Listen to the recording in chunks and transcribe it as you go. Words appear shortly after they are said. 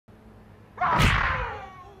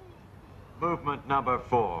Movement number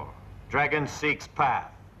 4. Dragon seeks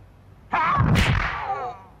path.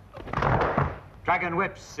 Dragon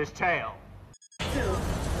whips his tail.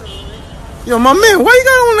 Yo, my man, why you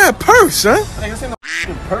got on that purse, huh? Hey, this ain't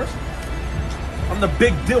no purse. I'm the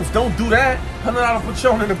big dilf. Don't do that. $100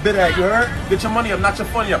 Patron in the bid at, you heard? Get your money up, not your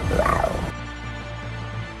funny up.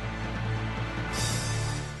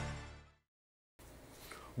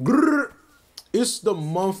 Grrr. It's the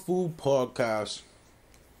MUNFU podcast.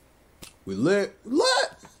 We lit.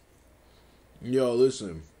 Yo,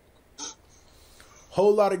 listen.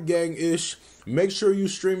 Whole lot of gang-ish. Make sure you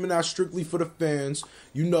streaming that strictly for the fans.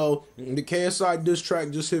 You know, the KSI diss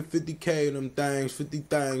track just hit 50K and them things, 50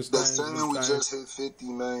 things. They're saying we just hit 50,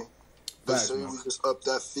 man. They're saying we just upped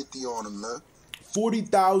that 50 on them, man.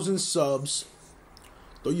 40,000 subs.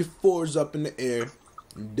 Throw your fours up in the air.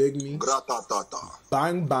 You dig me? Gra-ta-ta-ta.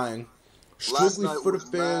 Bang, bang. Strictly for the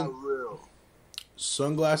fans.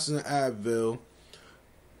 Sunglasses and Advil.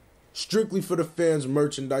 Strictly for the fans,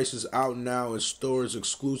 merchandise is out now in stores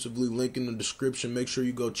exclusively. Link in the description. Make sure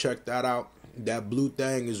you go check that out. That blue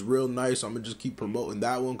thing is real nice. I'm going to just keep promoting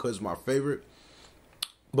that one because it's my favorite.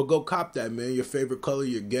 But go cop that, man. Your favorite color,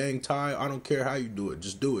 your gang tie. I don't care how you do it.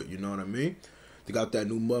 Just do it. You know what I mean? They got that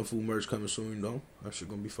new MUNFU merch coming soon, you know. That shit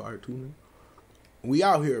going to be fire too, man. We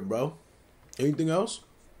out here, bro. Anything else?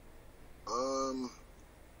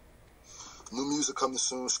 New music coming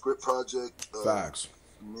soon. Script project. Facts.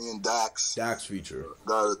 Me and Dax feature.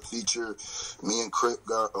 Got a feature. Me and Crip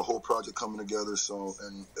got a whole project coming together. So,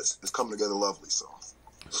 and it's coming together lovely. So,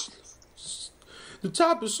 the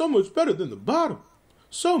top is so much better than the bottom.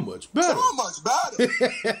 So much better. So much better.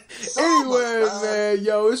 Anyway, man,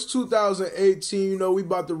 yo, it's 2018. You know, we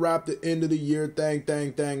about to wrap the end of the year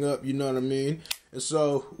thing up. You know what I mean? And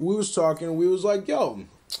so we was talking. We was like, yo,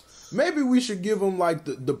 maybe we should give them like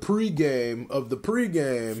the pregame of the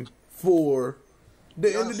pregame for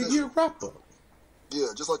the end of the year wrap up. Yeah,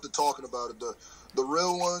 just like the talking about it. The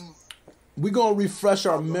real one. We gonna refresh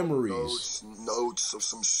our memories. Notes of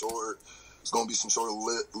some sort. It's gonna be some sort of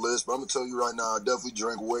list. But I'm gonna tell you right now, I definitely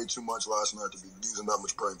drank way too much last night to be using that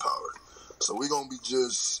much brain power. So we gonna be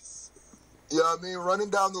just, running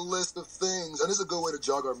down the list of things, and it's a good way to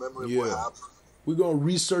jog our memory of what happened. We gonna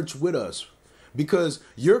research with us because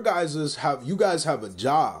you guys have a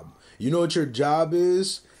job. You know what your job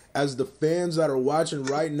is? As the fans that are watching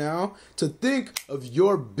right now, to think of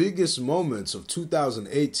your biggest moments of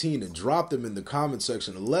 2018 and drop them in the comment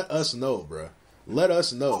section and let us know, bruh. Let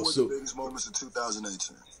us know. What were the biggest moments of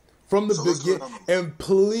 2018? From the beginning. And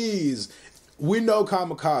please, we know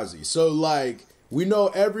Kamikaze. So, like, we know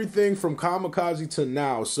everything from Kamikaze to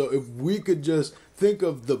now. So, if we could just think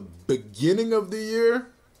of the beginning of the year,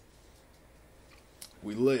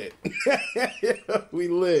 we lit. We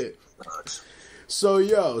lit.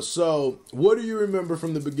 So, what do you remember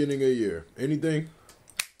from the beginning of the year? Anything?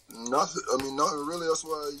 Nothing. I mean, nothing really. That's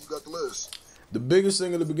why you got the list. The biggest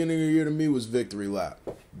thing at the beginning of the year to me was Victory Lap.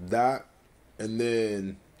 That, and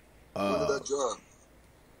then... When did that drop?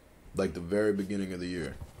 Like the very beginning of the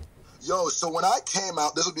year. Yo, so when I came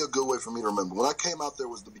out, this would be a good way for me to remember. When I came out, there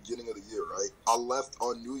was the beginning of the year, right? I left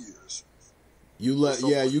on New Year's. You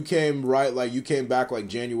came you came back like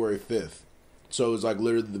January 5th. So it was like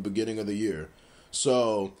literally the beginning of the year.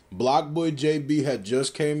 So Block Boy JB had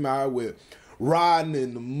just came out with Riding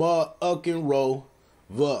in the Motherfucking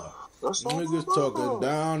Rover. Niggas talking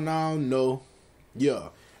down now, no. Yeah.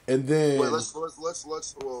 And then wait, let's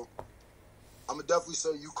well, I'm gonna definitely say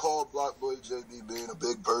you called Block Boy JB being a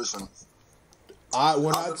big person.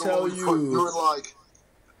 When I tell you, you were like,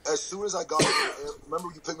 as soon as I got there,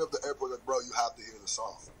 remember you picked me up at the airport, like, bro, you have to hear the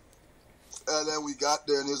song. And then we got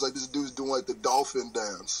there and he was like, this dude's doing like the dolphin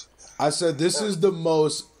dance. I said, this is the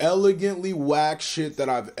most elegantly whack shit that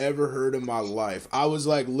I've ever heard in my life. I was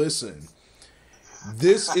like, listen,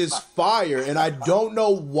 this is fire. And I don't know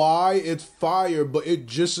why it's fire, but it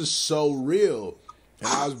just is so real. And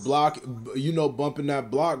I was bumping that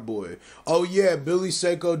Block Boy. Oh, yeah, Billy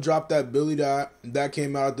Seiko dropped that Billy that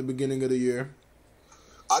came out at the beginning of the year.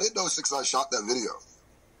 I didn't know 6 ix shot that video.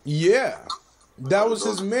 Yeah. That was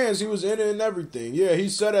his man's. He was in it and everything. Yeah, he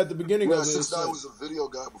said at the beginning of it. 6 ix was a video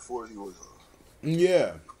guy before he was.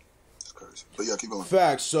 Yeah. It's crazy. But yeah, keep going.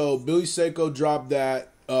 Facts. So Billy Seiko dropped that.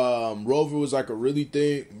 Rover was like a really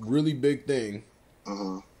big thing.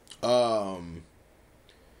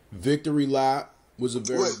 Victory Lap was a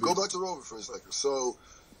very go back to Rover for a second. So,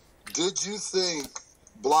 did you think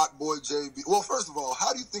Block Boy JB? Well, first of all,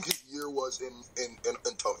 how do you think his year was in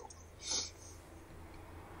total?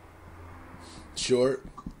 Short.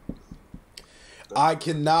 I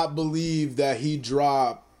cannot believe that he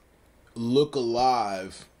dropped Look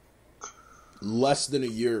Alive less than a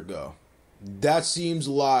year ago. That seems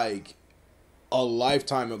like a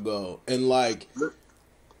lifetime ago. And like,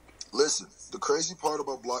 listen, the crazy part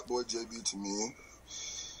about Black Boy JB to me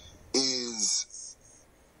is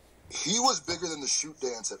he was bigger than the shoot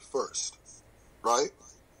dance at first, right?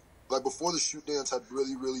 Like before the shoot dance had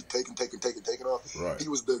really, really taken off, right. He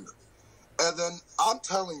was bigger. And then I'm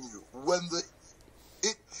telling you, when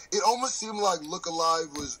it almost seemed like Look Alive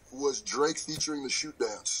was Drake featuring the shoot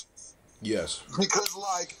dance. Yes. Because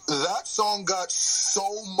like that song got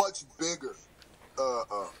so much bigger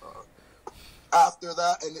after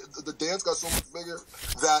that, and the dance got so much bigger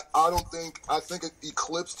that I think it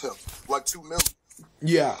eclipsed him like 2 million.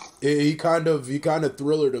 Yeah, he kind of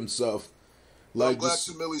thrillered himself. Like, I'm glad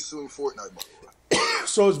 2 million suing Fortnite, by the way.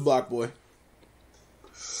 So is Black Boy.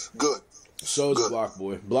 Good. So is Black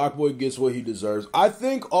Boy. Black Boy gets what he deserves. I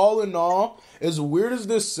think all in all, as weird as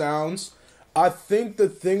this sounds, I think the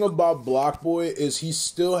thing about Black Boy is he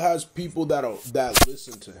still has people that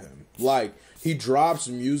listen to him. Like, he drops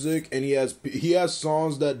music and he has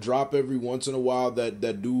songs that drop every once in a while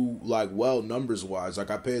that do like well numbers wise.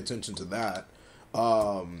 Like, I pay attention to that.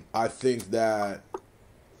 I think that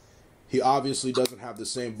he obviously doesn't have the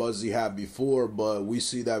same buzz he had before, but we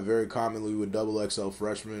see that very commonly with XXL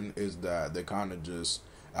freshmen is that they kind of just,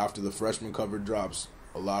 after the freshman cover drops,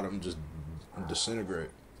 a lot of them just disintegrate.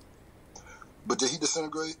 But did he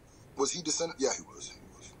disintegrate? Was he disintegrate? Yeah, he was.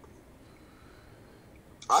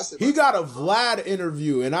 I said he got a Vlad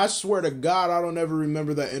interview, and I swear to God, I don't ever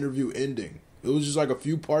remember that interview ending. It was just like a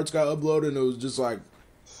few parts got uploaded, and it was just like...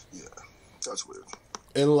 Yeah, that's weird.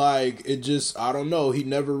 And, like, it just, I don't know. He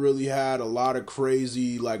never really had a lot of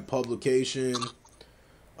crazy, like, publication.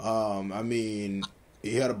 I mean,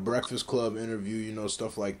 he had a Breakfast Club interview, you know,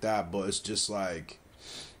 stuff like that. But it's just, like,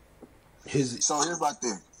 So here's my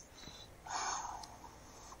thing.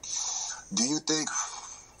 Do you think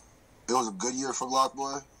it was a good year for Black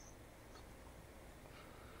Boy?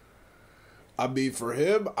 I mean, for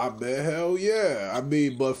him, I bet hell yeah. I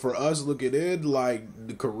mean, but for us looking in, like,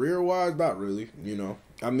 the career-wise, not really, you know.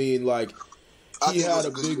 I mean, like, he had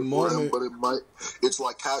a big moment. Him, but it's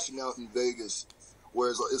like cashing out in Vegas,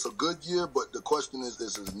 whereas it's a good year, but the question is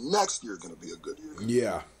next year going to be a good year?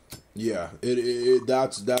 Yeah.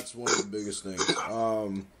 That's one of the biggest things.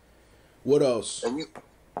 What else?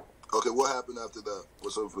 Okay, what happened after that?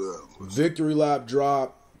 What's up for that? Victory Lap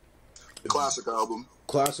drop. Classic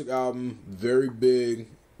album, very big.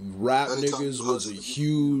 Rap Niggas was a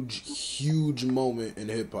huge moment in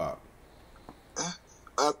hip hop.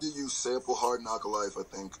 After you sample Hard Knock Life, I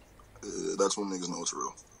think that's when niggas know it's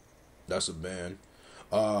real. That's a band.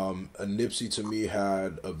 A Nipsey to me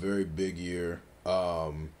had a very big year.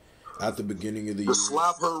 At the beginning of the year,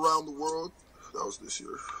 Slap Her Around the World, that was this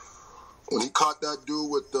year. When he caught that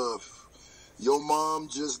dude with the your mom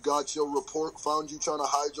just got your report, found you trying to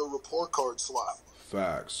hide your report card slap.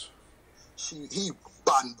 Facts. He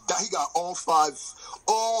got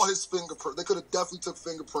all his fingerprints. They could have definitely took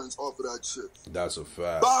fingerprints off of that shit. That's a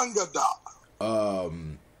fact.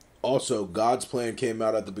 Bangada. Also, God's Plan came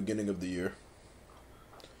out at the beginning of the year.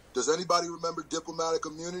 Does anybody remember Diplomatic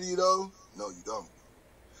Immunity though? No, you don't.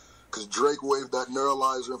 Because Drake waved that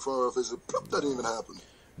neuralizer in front of his. That didn't even happen.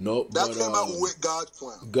 Nope. That came out with God's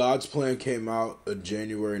Plan. God's Plan came out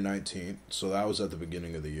January 19th, so that was at the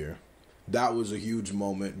beginning of the year. That was a huge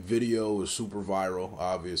moment. Video was super viral,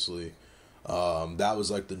 obviously. That was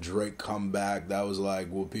like the Drake comeback. That was like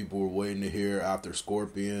what people were waiting to hear after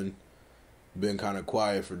Scorpion. Been kind of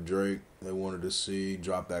quiet for Drake. They wanted to see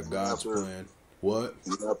drop that God's Plan. What?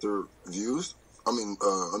 After Views?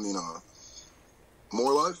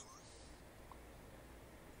 More Life?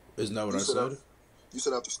 Isn't that what I said? You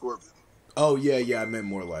said after Scorpion. Oh, yeah, I meant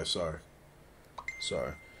More Life. Sorry.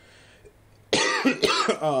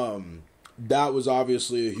 That was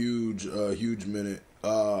obviously a huge minute.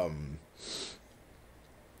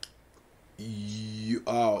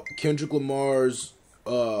 Kendrick Lamar's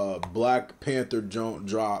Black Panther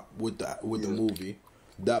drop with the movie.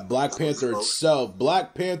 That Black Panther itself,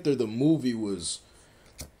 Black Panther the movie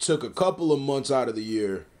took a couple of months out of the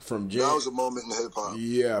year from January. That was a moment in hip hop.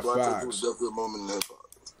 Yeah, Black facts. Panther was definitely a moment in hip hop.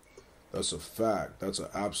 That's a fact. That's an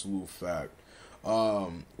absolute fact.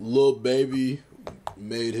 Lil Baby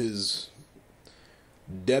made his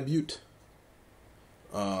debut.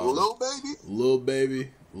 Lil Baby.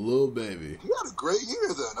 He had a great year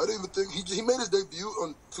then. I didn't even think he made his debut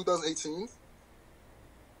on 2018.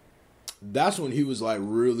 That's when he was like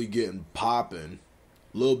really getting popping.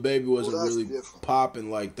 Lil Baby wasn't really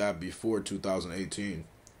popping like that before 2018.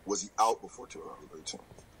 Was he out before 2018?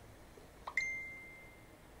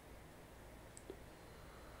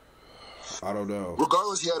 I don't know.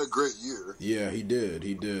 Regardless, he had a great year. Yeah, he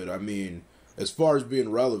did. I mean, as far as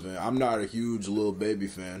being relevant, I'm not a huge Lil Baby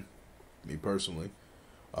fan, me personally,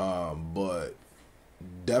 but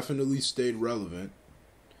definitely stayed relevant.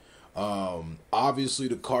 Obviously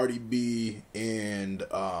the Cardi B and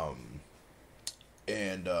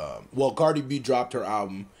Cardi B dropped her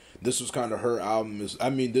album. This was kind of her album.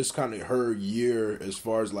 This kind of her year as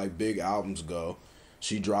far as like big albums go.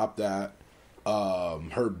 She dropped that.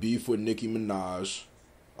 Her beef with Nicki Minaj,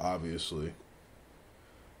 obviously.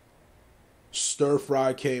 Stir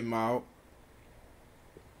Fry came out.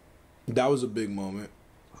 That was a big moment.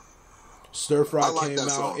 Stir Fry came out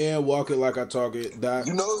song. And Walk It Like I Talk It. That,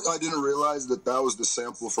 you know, I didn't realize that was the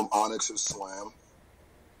sample from Onyx's Slam.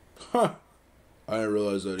 Huh. I didn't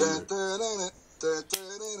realize that either.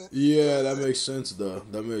 Yeah, that makes sense though.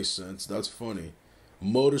 That makes sense. That's funny.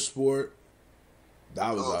 Motorsport.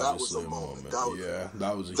 That was obviously a moment.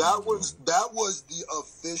 That was the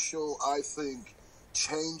official, I think,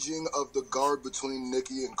 changing of the guard between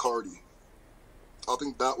Nicki and Cardi. I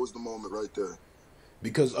think that was the moment right there.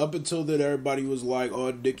 Because up until then, everybody was like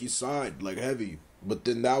on Nicki's side, like heavy. But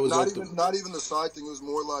then that was not even the side thing. It was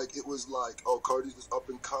more like oh, Cardi's just up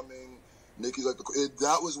and coming. Nicki's like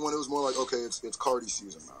that was when it was more like, okay, it's Cardi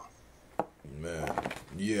season now. Man,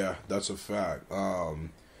 yeah, that's a fact.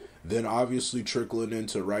 Then obviously trickling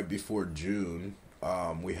into right before June,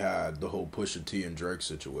 we had the whole Pusha T and Drake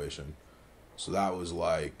situation. So that was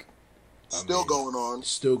like still going on.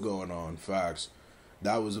 Facts.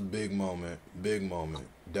 That was a big moment,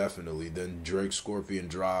 definitely. Then Drake Scorpion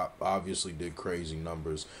drop, obviously did crazy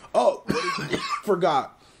numbers. Oh,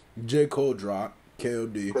 forgot. J. Cole drop,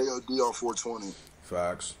 KOD. KOD on 420.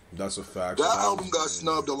 Facts. That's a fact. That album got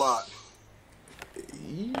snubbed a lot.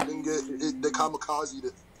 They kamikazed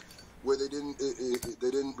it, where they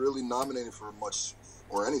didn't really nominate it for much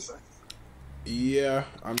or anything. Yeah,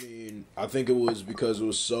 I mean, I think it was because it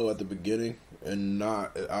was so at the beginning and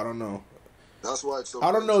not, I don't know. That's why it's so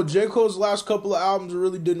I don't know. J. Cole's last couple of albums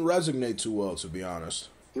really didn't resonate too well, to be honest.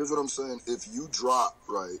 Here's what I'm saying. If you drop,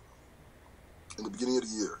 right, in the beginning of the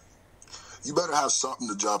year, you better have something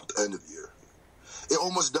to drop at the end of the year. It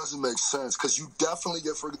almost doesn't make sense because you definitely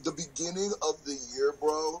get for the beginning of the year,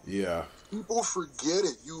 bro. Yeah. People forget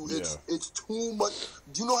it. It's too much.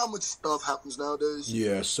 Do you know how much stuff happens nowadays?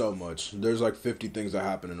 Yeah, so much. There's like 50 things that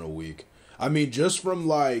happen in a week. I mean, just from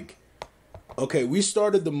like... Okay, we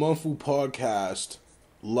started the MUNFU podcast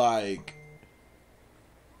like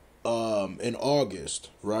in August,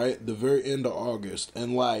 right? The very end of August.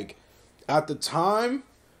 And like at the time,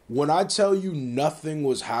 when I tell you nothing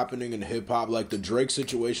was happening in hip hop, like the Drake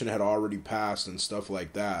situation had already passed and stuff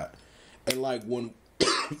like that. And like when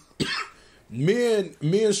me and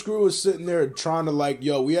Scru was sitting there trying to like,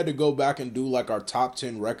 we had to go back and do like our top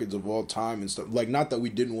 10 records of all time and stuff. Like, not that we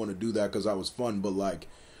didn't want to do that because that was fun, but like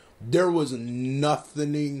there was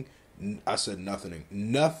nothing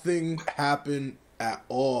happened at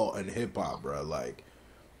all in hip hop, bro. Like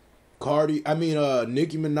Nicki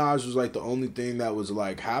Minaj was like the only thing that was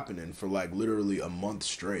like happening for like literally a month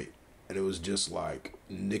straight. And it was just like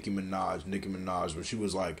Nicki Minaj, when she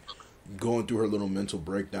was like going through her little mental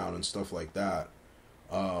breakdown and stuff like that.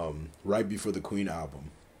 Right before the Queen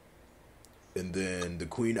album. And then the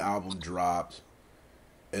Queen album dropped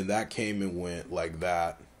and that came and went like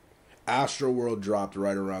that. Astroworld dropped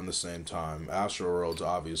right around the same time. Astroworld's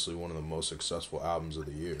obviously one of the most successful albums of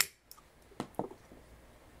the year.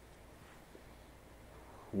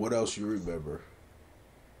 What else you remember?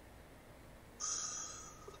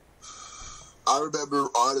 I remember,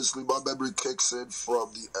 honestly, my memory kicks in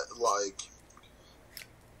from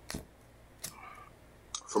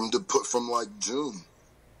June.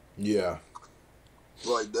 Yeah.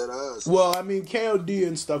 Like that ass. Well, I mean, KOD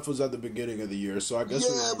and stuff was at the beginning of the year, so I guess.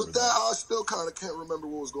 Yeah, but I still kind of can't remember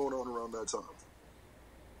what was going on around that time.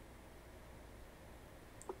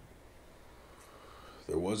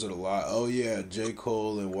 There wasn't a lot. Oh yeah, J.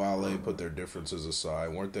 Cole and Wale put their differences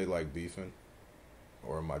aside. Weren't they like beefing?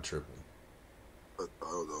 Or am I tripping? I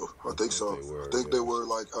don't know. I think so. I think they were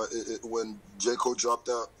like when J. Cole dropped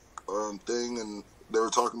that thing, and he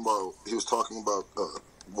was talking about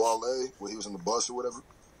Wale when he was in the bus or whatever.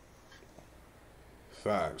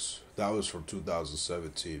 Facts. That was from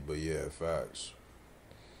 2017, but yeah, facts.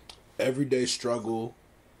 Everyday Struggle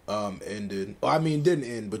ended. I mean, didn't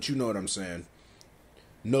end, but you know what I'm saying.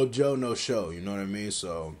 No Joe, no show. You know what I mean?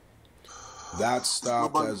 So that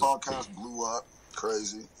stopped. Joe Budden's podcast blew up.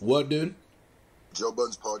 Crazy. What, dude? Joe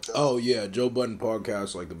Budden's podcast. Oh yeah, Joe Budden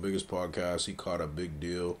podcast, like the biggest podcast. He caught a big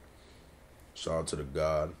deal. Shout out to the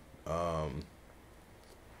God.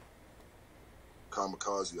 Caught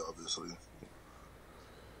Kamikaze, obviously.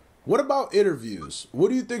 What about interviews? What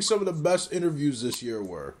do you think some of the best interviews this year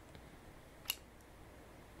were?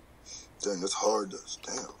 Dang, that's hard.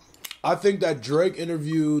 Damn. I think that Drake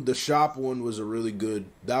interview, the shop one, was a really good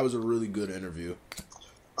interview.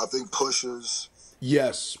 I think Pusha's.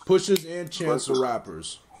 Yes, Pusha's and Chance the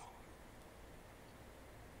Rappers.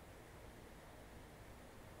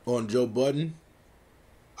 On Joe Budden?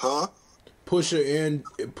 Huh?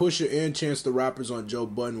 Pusha and Chance the Rappers on Joe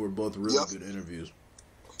Budden were both really good interviews.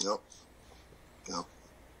 Yep.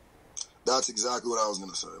 That's exactly what I was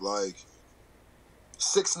gonna say. Like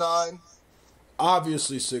 6ix9ine.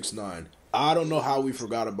 Obviously 6ix9ine. I don't know how we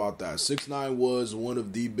forgot about that. 6ix9ine was one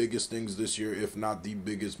of the biggest things this year, if not the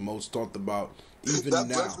biggest, most talked about even that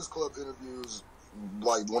now. Breakfast Club interview is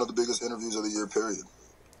like one of the biggest interviews of the year, period.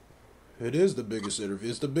 It is the biggest interview.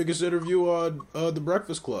 It's the biggest interview on the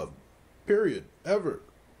Breakfast Club. Period. Ever.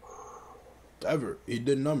 He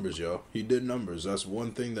did numbers, yo. He did numbers. That's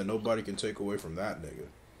one thing that nobody can take away from that nigga.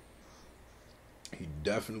 He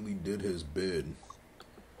definitely did his bid.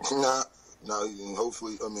 Nah,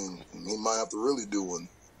 hopefully, I mean, he might have to really do one.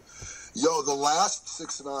 Yo, the last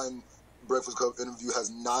 6ix9ine Breakfast Club interview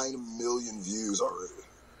has 9 million views already.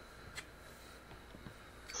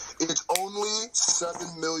 It's only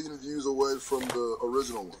 7 million views away from the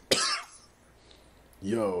original one.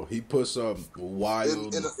 Yo, he puts up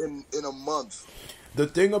wild in a month. The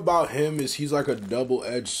thing about him is he's like a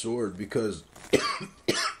double-edged sword because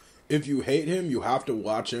if you hate him, you have to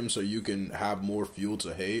watch him so you can have more fuel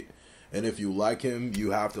to hate. And if you like him, you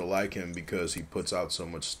have to like him because he puts out so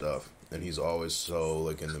much stuff and he's always so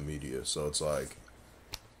like in the media. So it's like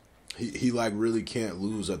he like really can't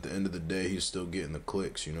lose. At the end of the day, he's still getting the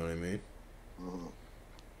clicks, you know what I mean? Mm-hmm.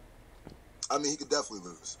 I mean, he could definitely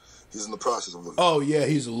lose. He's in the process of losing. Oh, yeah,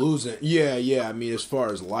 he's losing. Yeah. I mean, as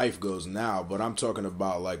far as life goes now, but I'm talking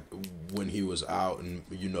about, like, when he was out and,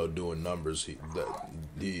 you know, doing numbers,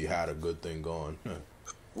 he had a good thing going.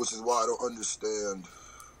 Which is why I don't understand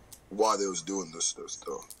why they was doing this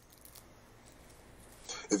though.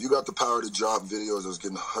 If you got the power to drop videos that's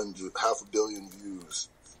getting 500 million views,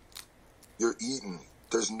 you're eating.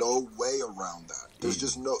 There's no way around that. There's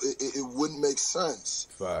just no. It wouldn't make sense.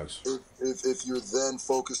 Facts. If you're then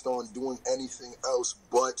focused on doing anything else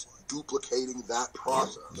but duplicating that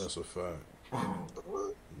process. That's a fact.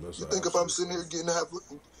 You think if I'm sitting here getting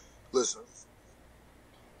listen,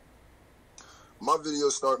 my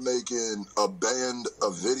videos start making a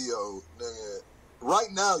video, nigga.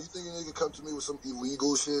 Right now, you think a nigga come to me with some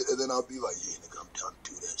illegal shit, and then I'll be like, yeah, nigga, I'm down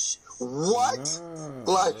to do that shit. What?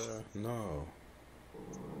 No.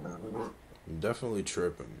 Definitely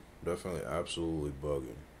tripping. Definitely absolutely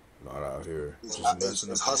bugging. Not out here. It's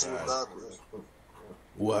hustling backwards.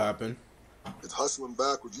 What happened? It's hustling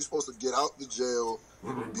backwards. You're supposed to get out the jail,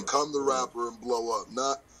 become the rapper, and blow up.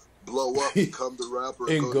 Not blow up, become the rapper,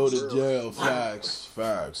 and go to jail. Facts.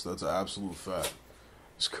 That's an absolute fact.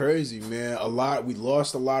 It's crazy, man. We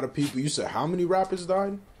lost a lot of people. You said how many rappers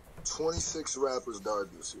died? 26 rappers died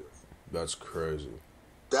this year. That's crazy.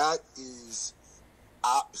 That is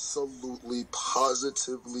absolutely,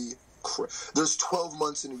 positively There's 12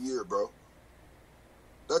 months in a year, bro.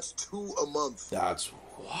 That's 2 a month. That's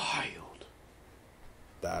wild,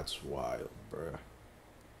 bro.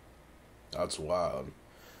 That's wild.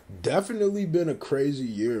 Definitely been a crazy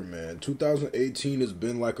year, man. 2018 has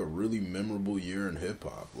been like a really memorable year in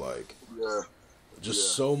hip-hop. Like,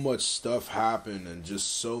 so much stuff happened and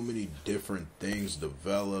just so many different things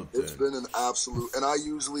developed. It's been an absolute, and I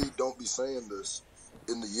usually don't be saying this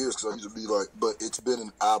in the years because I used to be like, but it's been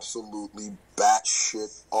an absolutely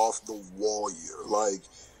batshit off the wall year. Like,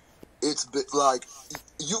 it's been like,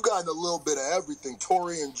 you got a little bit of everything.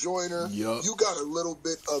 Tory and Joyner, you got a little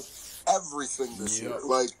bit of everything this year.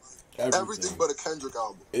 Like, everything but a Kendrick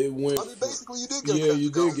album. It went. I mean, basically, you did get a Kendrick album. Yeah,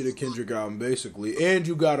 you did get a Kendrick album, basically. And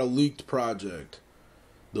you got a leaked project.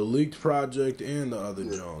 The leaked project and the other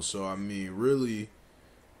Jones. So, I mean, really,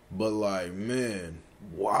 but like, man,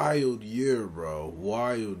 wild year, bro.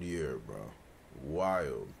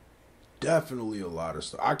 Wild. Definitely a lot of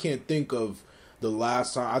stuff. I can't think of the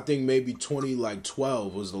last time. I think maybe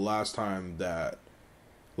 2012 was the last time that,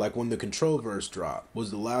 like, when the Control verse dropped, was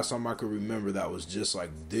the last time I could remember that was just like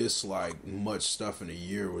this, like, much stuff in a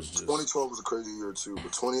year was just. 2012 was a crazy year too,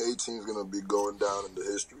 but 2018 is gonna be going down in the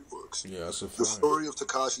history books. Yeah, that's a fact. The story of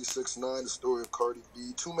Tekashi 6ix9ine, the story of Cardi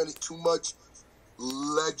B, too much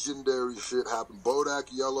legendary shit happened. Bodak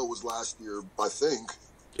Yellow was last year, I think.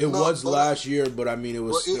 It was last year, but I mean, it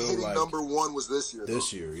was still hitting like #1 was this year.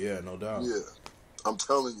 This year, yeah, no doubt. Yeah, I'm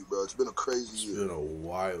telling you, bro, it's been a crazy year. It's been a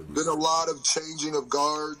wild year. Been a lot of changing of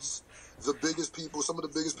guards. the biggest people, some of the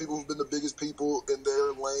biggest people who've been the biggest people in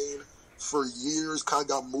their lane for years, kind of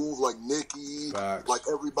got moved, like Nicki, Facts. like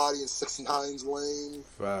everybody in 6ix9ine's lane.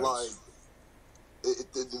 Facts. Like,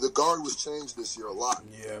 the guard was changed this year a lot.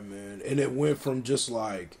 Yeah, man. And it went from just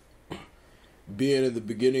like being at the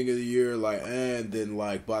beginning of the year, like, and then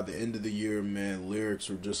like by the end of the year, man, lyrics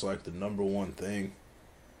were just like the number one thing.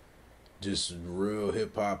 Just real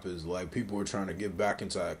hip hop is like people were trying to get back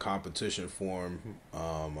into that competition form.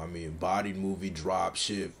 I mean, Body Movie drop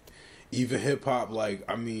shit. Even hip hop, like,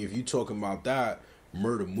 I mean, if you talking about that,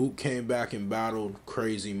 Murder Mook came back and battled,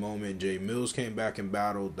 crazy moment. Jay Mills came back and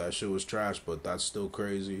battled, that shit was trash, but that's still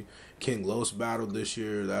crazy. King Los battled this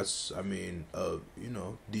year, that's, I mean, a, you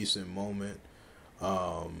know, decent moment.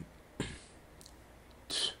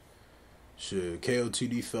 Shit,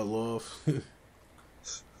 KOTD fell off.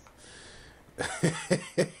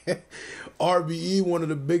 RBE one of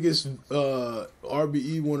the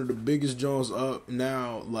biggest Jones up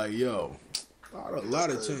now, like, yo, a lot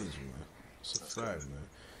of change, man. It's a fact, man.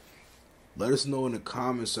 Let us know in the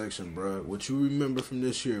comment section, bro, what you remember from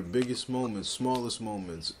this year. Biggest moments, smallest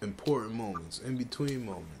moments, important moments, in between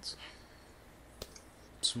moments.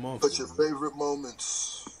 Put your favorite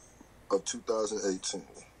moments of 2018.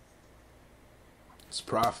 It's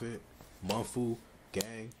Prophet, MUNFU,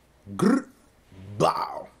 gang, grr,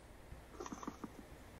 bow.